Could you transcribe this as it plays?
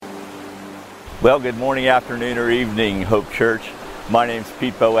Well, good morning, afternoon, or evening, Hope Church. My name's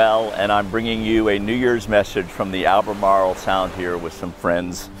Pete Boel, and I'm bringing you a New Year's message from the Albemarle Sound here with some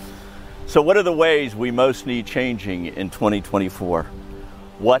friends. So what are the ways we most need changing in 2024?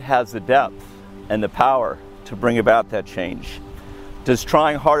 What has the depth and the power to bring about that change? Does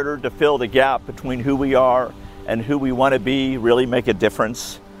trying harder to fill the gap between who we are and who we want to be really make a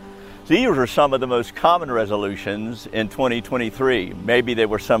difference? These are some of the most common resolutions in 2023. Maybe they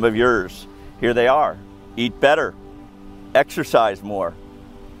were some of yours. Here they are: eat better, exercise more,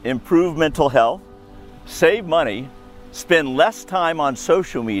 improve mental health, save money, spend less time on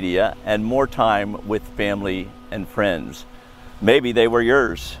social media, and more time with family and friends. Maybe they were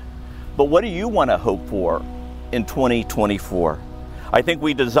yours. But what do you want to hope for in 2024? I think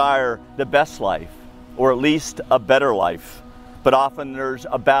we desire the best life, or at least a better life. But often there's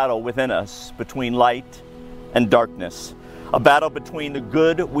a battle within us between light and darkness, a battle between the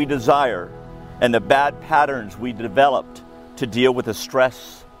good we desire and the bad patterns we developed to deal with the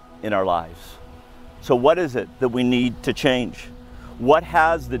stress in our lives. So what is it that we need to change? What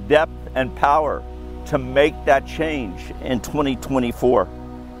has the depth and power to make that change in 2024?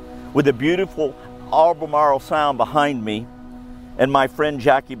 With the beautiful Albemarle Sound behind me and my friend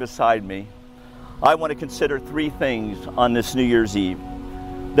Jackie beside me, I want to consider three things on this New Year's Eve: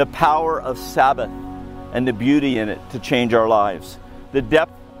 the power of Sabbath and the beauty in it to change our lives, the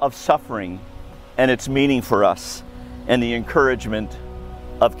depth of suffering and its meaning for us, and the encouragement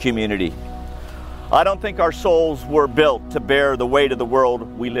of community. I don't think our souls were built to bear the weight of the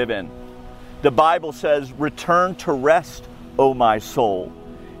world we live in. The Bible says, "Return to rest, O my soul."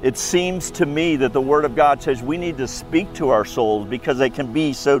 It seems to me that the Word of God says we need to speak to our souls because they can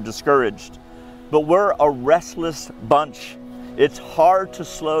be so discouraged. But we're a restless bunch. It's hard to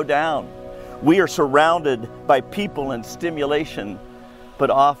slow down. We are surrounded by people and stimulation, but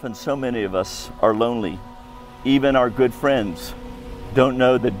often so many of us are lonely. Even our good friends don't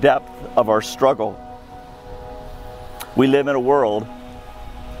know the depth of our struggle. We live in a world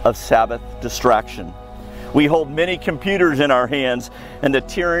of Sabbath distraction. We hold many computers in our hands, and the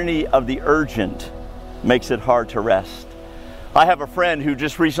tyranny of the urgent makes it hard to rest. I have a friend who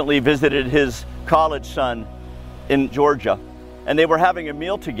just recently visited his college son in Georgia, and they were having a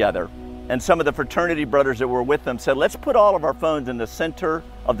meal together. And some of the fraternity brothers that were with them said, "Let's put all of our phones in the center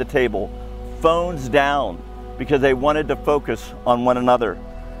of the table, phones down," because they wanted to focus on one another.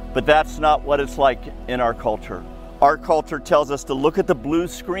 But that's not what it's like in our culture. Our culture tells us to look at the blue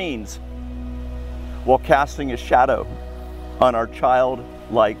screens while casting a shadow on our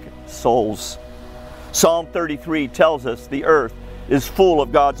childlike souls. Psalm 33 tells us the earth is full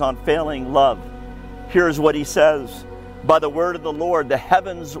of God's unfailing love. Here's what he says: "By the word of the Lord the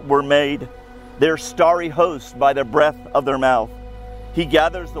heavens were made, their starry host by the breath of their mouth. He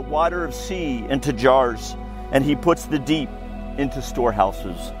gathers the water of sea into jars, and he puts the deep into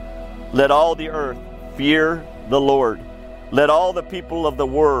storehouses. Let all the earth fear the Lord. Let all the people of the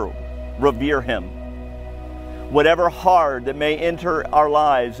world revere him." Whatever hard that may enter our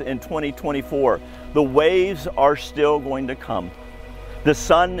lives in 2024, the waves are still going to come. The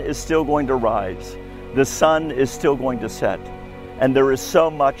sun is still going to rise. The sun is still going to set. And there is so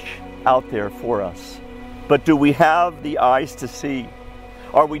much out there for us. But do we have the eyes to see?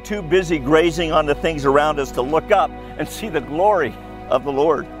 Are we too busy grazing on the things around us to look up and see the glory of the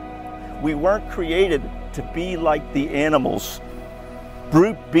Lord? We weren't created to be like the animals,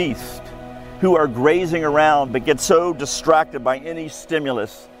 brute beasts, who are grazing around but get so distracted by any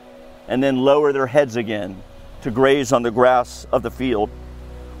stimulus and then lower their heads again to graze on the grass of the field.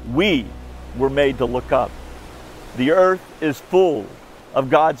 We were made to look up. The earth is full of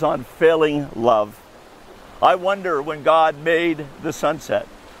God's unfailing love. I wonder, when God made the sunset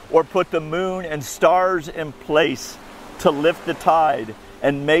or put the moon and stars in place to lift the tide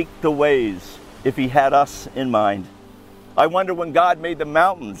and make the waves, if he had us in mind. I wonder, when God made the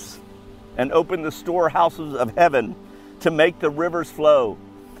mountains and opened the storehouses of heaven to make the rivers flow,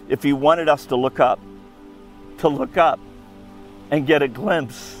 if he wanted us to look up and get a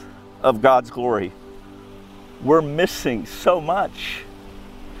glimpse of God's glory. We're missing so much.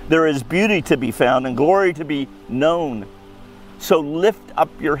 There is beauty to be found and glory to be known. So lift up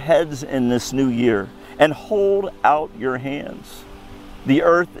your heads in this new year and hold out your hands. The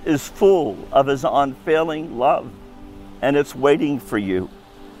earth is full of his unfailing love, and it's waiting for you.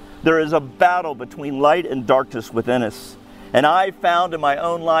 There is a battle between light and darkness within us. And I found in my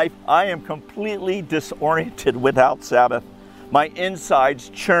own life, I am completely disoriented without Sabbath. My insides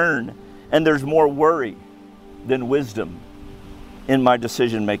churn, and there's more worry than wisdom in my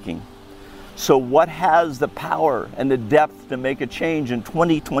decision making. So what has the power and the depth to make a change in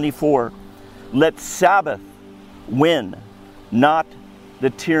 2024? Let Sabbath win, not the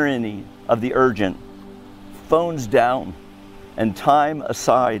tyranny of the urgent. Phones down and time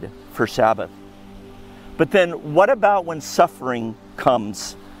aside for Sabbath. But then what about when suffering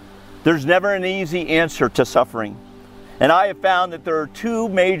comes? There's never an easy answer to suffering. And I have found that there are two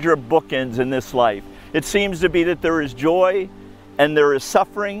major bookends in this life. It seems to be that there is joy and there is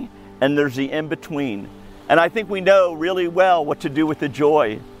suffering and there's the in-between. And I think we know really well what to do with the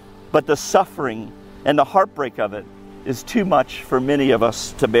joy, but the suffering and the heartbreak of it is too much for many of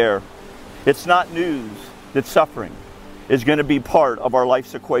us to bear. It's not news that suffering is going to be part of our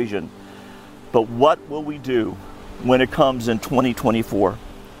life's equation. But what will we do when it comes in 2024?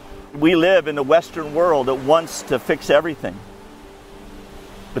 We live in the Western world that wants to fix everything.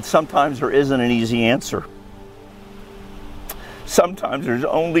 But sometimes there isn't an easy answer. Sometimes there's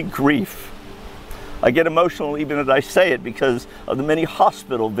only grief. I get emotional even as I say it because of the many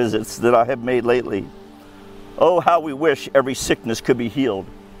hospital visits that I have made lately. Oh, how we wish every sickness could be healed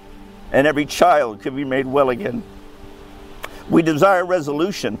and every child could be made well again. We desire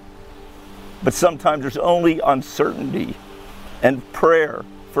resolution, but sometimes there's only uncertainty and prayer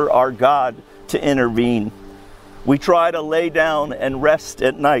for our God to intervene. We try to lay down and rest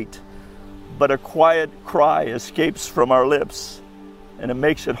at night, but a quiet cry escapes from our lips, and it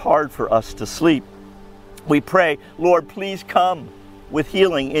makes it hard for us to sleep. We pray, Lord, please come with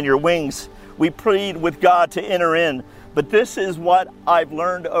healing in your wings. We plead with God to enter in. But this is what I've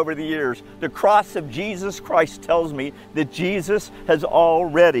learned over the years. The cross of Jesus Christ tells me that Jesus has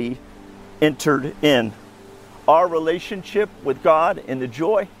already entered in. Our relationship with God in the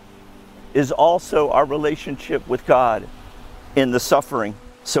joy is also our relationship with God in the suffering.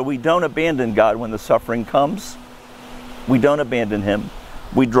 So we don't abandon God when the suffering comes. We don't abandon him.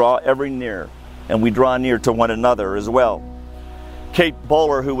 We draw ever near, and we draw near to one another as well. Kate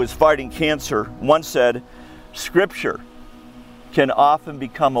Bowler, who was fighting cancer, once said, Scripture can often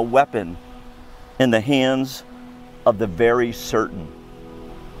become a weapon in the hands of the very certain.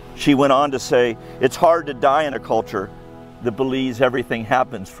 She went on to say, it's hard to die in a culture that believes everything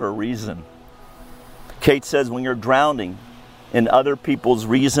happens for a reason. Kate says, when you're drowning in other people's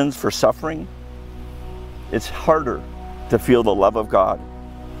reasons for suffering, it's harder to feel the love of God.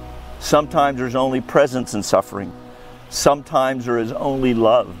 Sometimes there's only presence in suffering. Sometimes there is only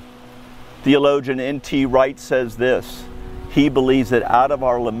love. Theologian N.T. Wright says this, he believes that out of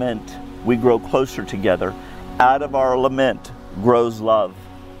our lament, we grow closer together. Out of our lament grows love.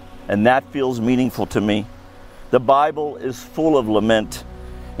 And that feels meaningful to me. The Bible is full of lament.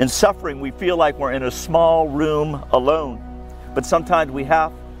 In suffering, we feel like we're in a small room alone. But sometimes we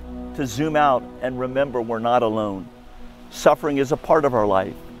have to zoom out and remember we're not alone. Suffering is a part of our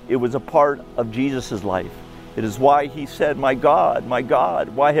life. It was a part of Jesus' life. It is why he said, my God,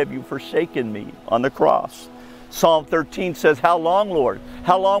 why have you forsaken me on the cross? Psalm 13 says, how long, Lord?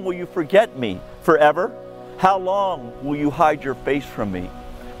 How long will you forget me? Forever? How long will you hide your face from me?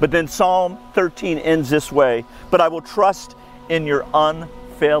 But then Psalm 13 ends this way, but I will trust in your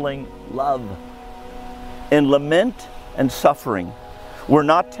unfailing love. In lament and suffering, we're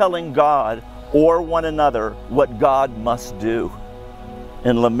not telling God or one another what God must do.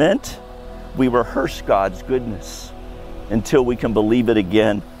 In lament, we rehearse God's goodness until we can believe it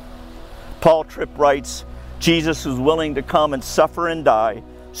again. Paul Tripp writes, Jesus was willing to come and suffer and die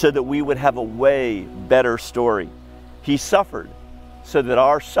so that we would have a way better story. He suffered so that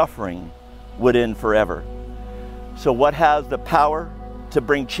our suffering would end forever. So what has the power to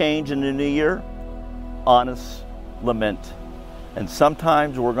bring change in the new year? Honest lament. And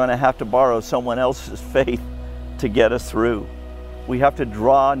sometimes we're going to have to borrow someone else's faith to get us through. We have to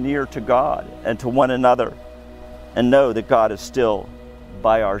draw near to God and to one another and know that God is still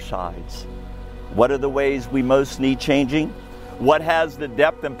by our sides. What are the ways we most need changing? What has the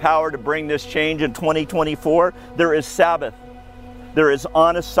depth and power to bring this change in 2024? There is Sabbath. There is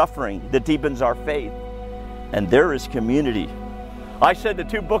honest suffering that deepens our faith. And there is community. I said the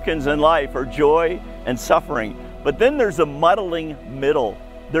two bookends in life are joy and suffering. But then there's a muddling middle.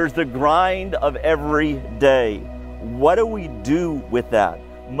 There's the grind of every day. What do we do with that?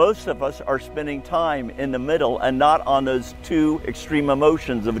 Most of us are spending time in the middle and not on those two extreme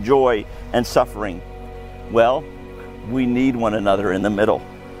emotions of joy and suffering. Well, we need one another in the middle.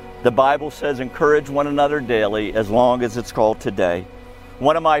 The Bible says encourage one another daily as long as it's called today.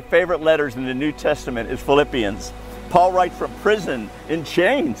 One of my favorite letters in the New Testament is Philippians. Paul writes from prison in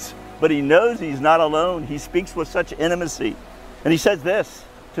chains, but he knows he's not alone. He speaks with such intimacy. And he says this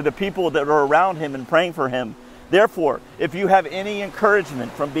to the people that are around him and praying for him. Therefore, if you have any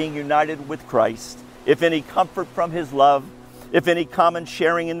encouragement from being united with Christ, if any comfort from his love, if any common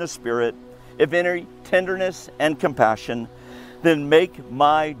sharing in the Spirit, if any tenderness and compassion, then make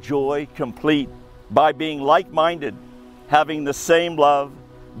my joy complete by being like-minded, having the same love,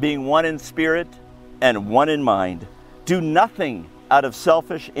 being one in spirit and one in mind. Do nothing out of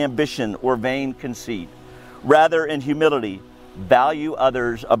selfish ambition or vain conceit. Rather, in humility, value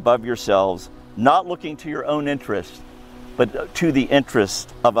others above yourselves, not looking to your own interest, but to the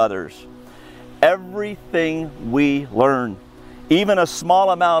interest of others. Everything we learn, even a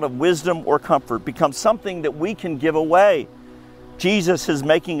small amount of wisdom or comfort, becomes something that we can give away. Jesus is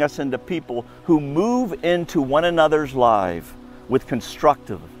making us into people who move into one another's lives with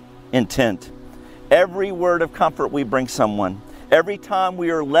constructive intent. Every word of comfort we bring someone, every time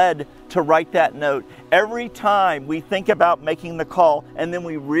we are led to write that note, every time we think about making the call and then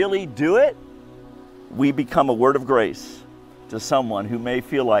we really do it, we become a word of grace to someone who may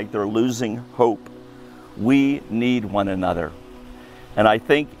feel like they're losing hope. We need one another. And I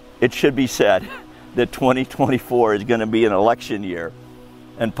think it should be said that 2024 is going to be an election year.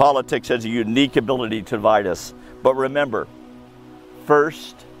 And politics has a unique ability to divide us. But remember,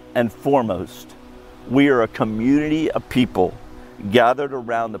 first and foremost, we are a community of people gathered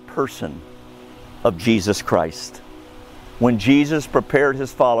around the person of Jesus Christ. When Jesus prepared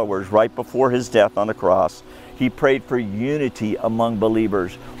his followers right before his death on the cross, he prayed for unity among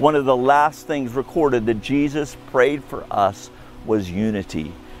believers. One of the last things recorded that Jesus prayed for us was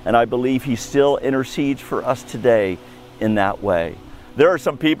unity. And I believe he still intercedes for us today in that way. There are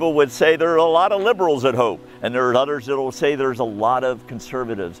some people who would say there are a lot of liberals at Hope, and there are others that will say there's a lot of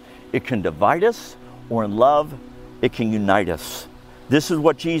conservatives. It can divide us, or in love, it can unite us. This is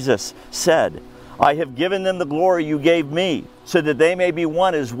what Jesus said. I have given them the glory you gave me, so that they may be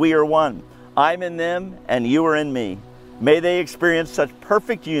one as we are one. I'm in them, and you are in me. May they experience such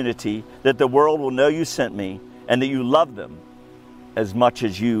perfect unity that the world will know you sent me, and that you love them as much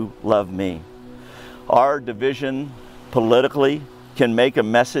as you love me. Our division politically can make a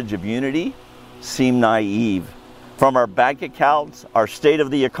message of unity seem naive. From our bank accounts, our state of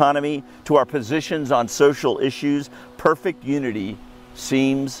the economy, to our positions on social issues, perfect unity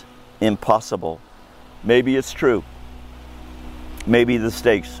seems impossible. Maybe it's true. Maybe the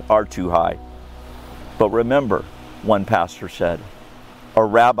stakes are too high. But remember, one pastor said, a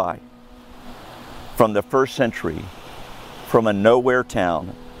rabbi from the first century, from a nowhere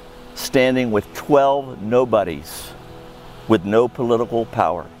town, standing with 12 nobodies with no political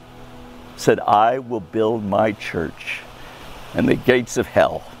power, said, I will build my church, and the gates of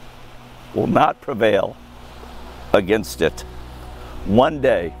hell will not prevail against it. One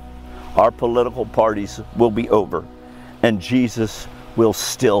day, our political parties will be over, and Jesus will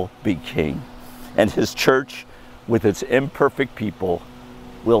still be king. And his church, with its imperfect people,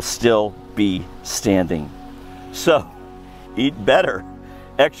 will still be standing. So, eat better,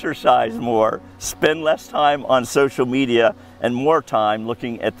 exercise more, spend less time on social media, and more time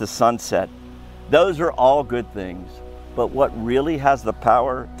looking at the sunset. Those are all good things. But what really has the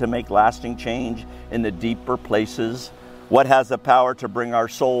power to make lasting change in the deeper places? What has the power to bring our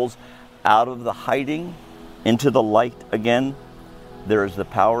souls out of the hiding into the light again? There is the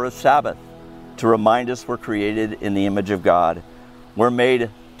power of Sabbath to remind us we're created in the image of God. We're made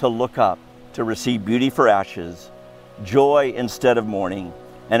to look up, to receive beauty for ashes, joy instead of mourning,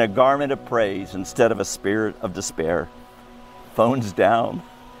 and a garment of praise instead of a spirit of despair. Phones down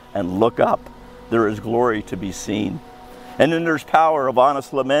and look up. There is glory to be seen. And then there's power of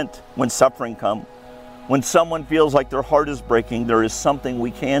honest lament when suffering comes. When someone feels like their heart is breaking, there is something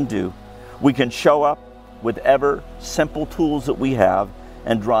we can do. We can show up with ever simple tools that we have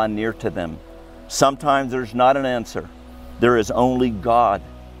and draw near to them. Sometimes there's not an answer. There is only God,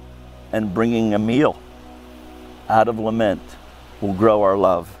 and bringing a meal out of lament will grow our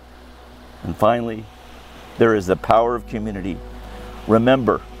love. And finally, there is the power of community.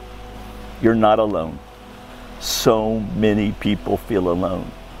 Remember, you're not alone. So many people feel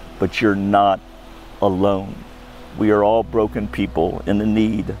alone, but you're not alone. We are all broken people in the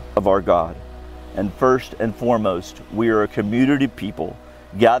need of our God. And first and foremost, we are a community of people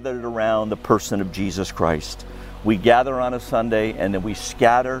gathered around the person of Jesus Christ. We gather on a Sunday and then we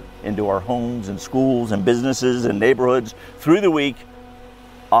scatter into our homes and schools and businesses and neighborhoods through the week,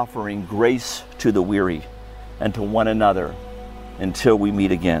 offering grace to the weary and to one another until we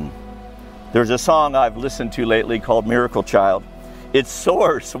meet again. There's a song I've listened to lately called Miracle Child. It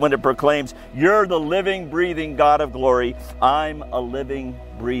soars when it proclaims, you're the living, breathing God of glory. I'm a living,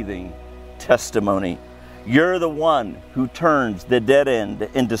 breathing testimony. You're the one who turns the dead end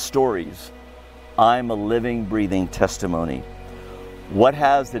into stories. I'm a living, breathing testimony. What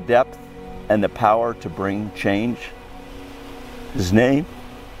has the depth and the power to bring change? His name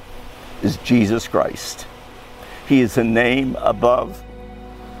is Jesus Christ. He is the name above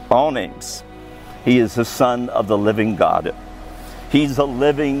all names. He is the Son of the living God. He's a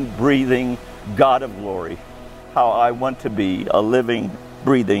living, breathing God of glory. How I want to be a living,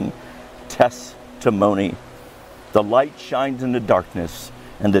 breathing testimony. The light shines in the darkness,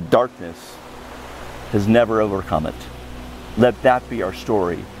 and the darkness has never overcome it. Let that be our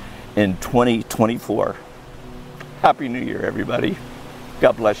story in 2024. Happy New Year, everybody.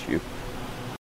 God bless you.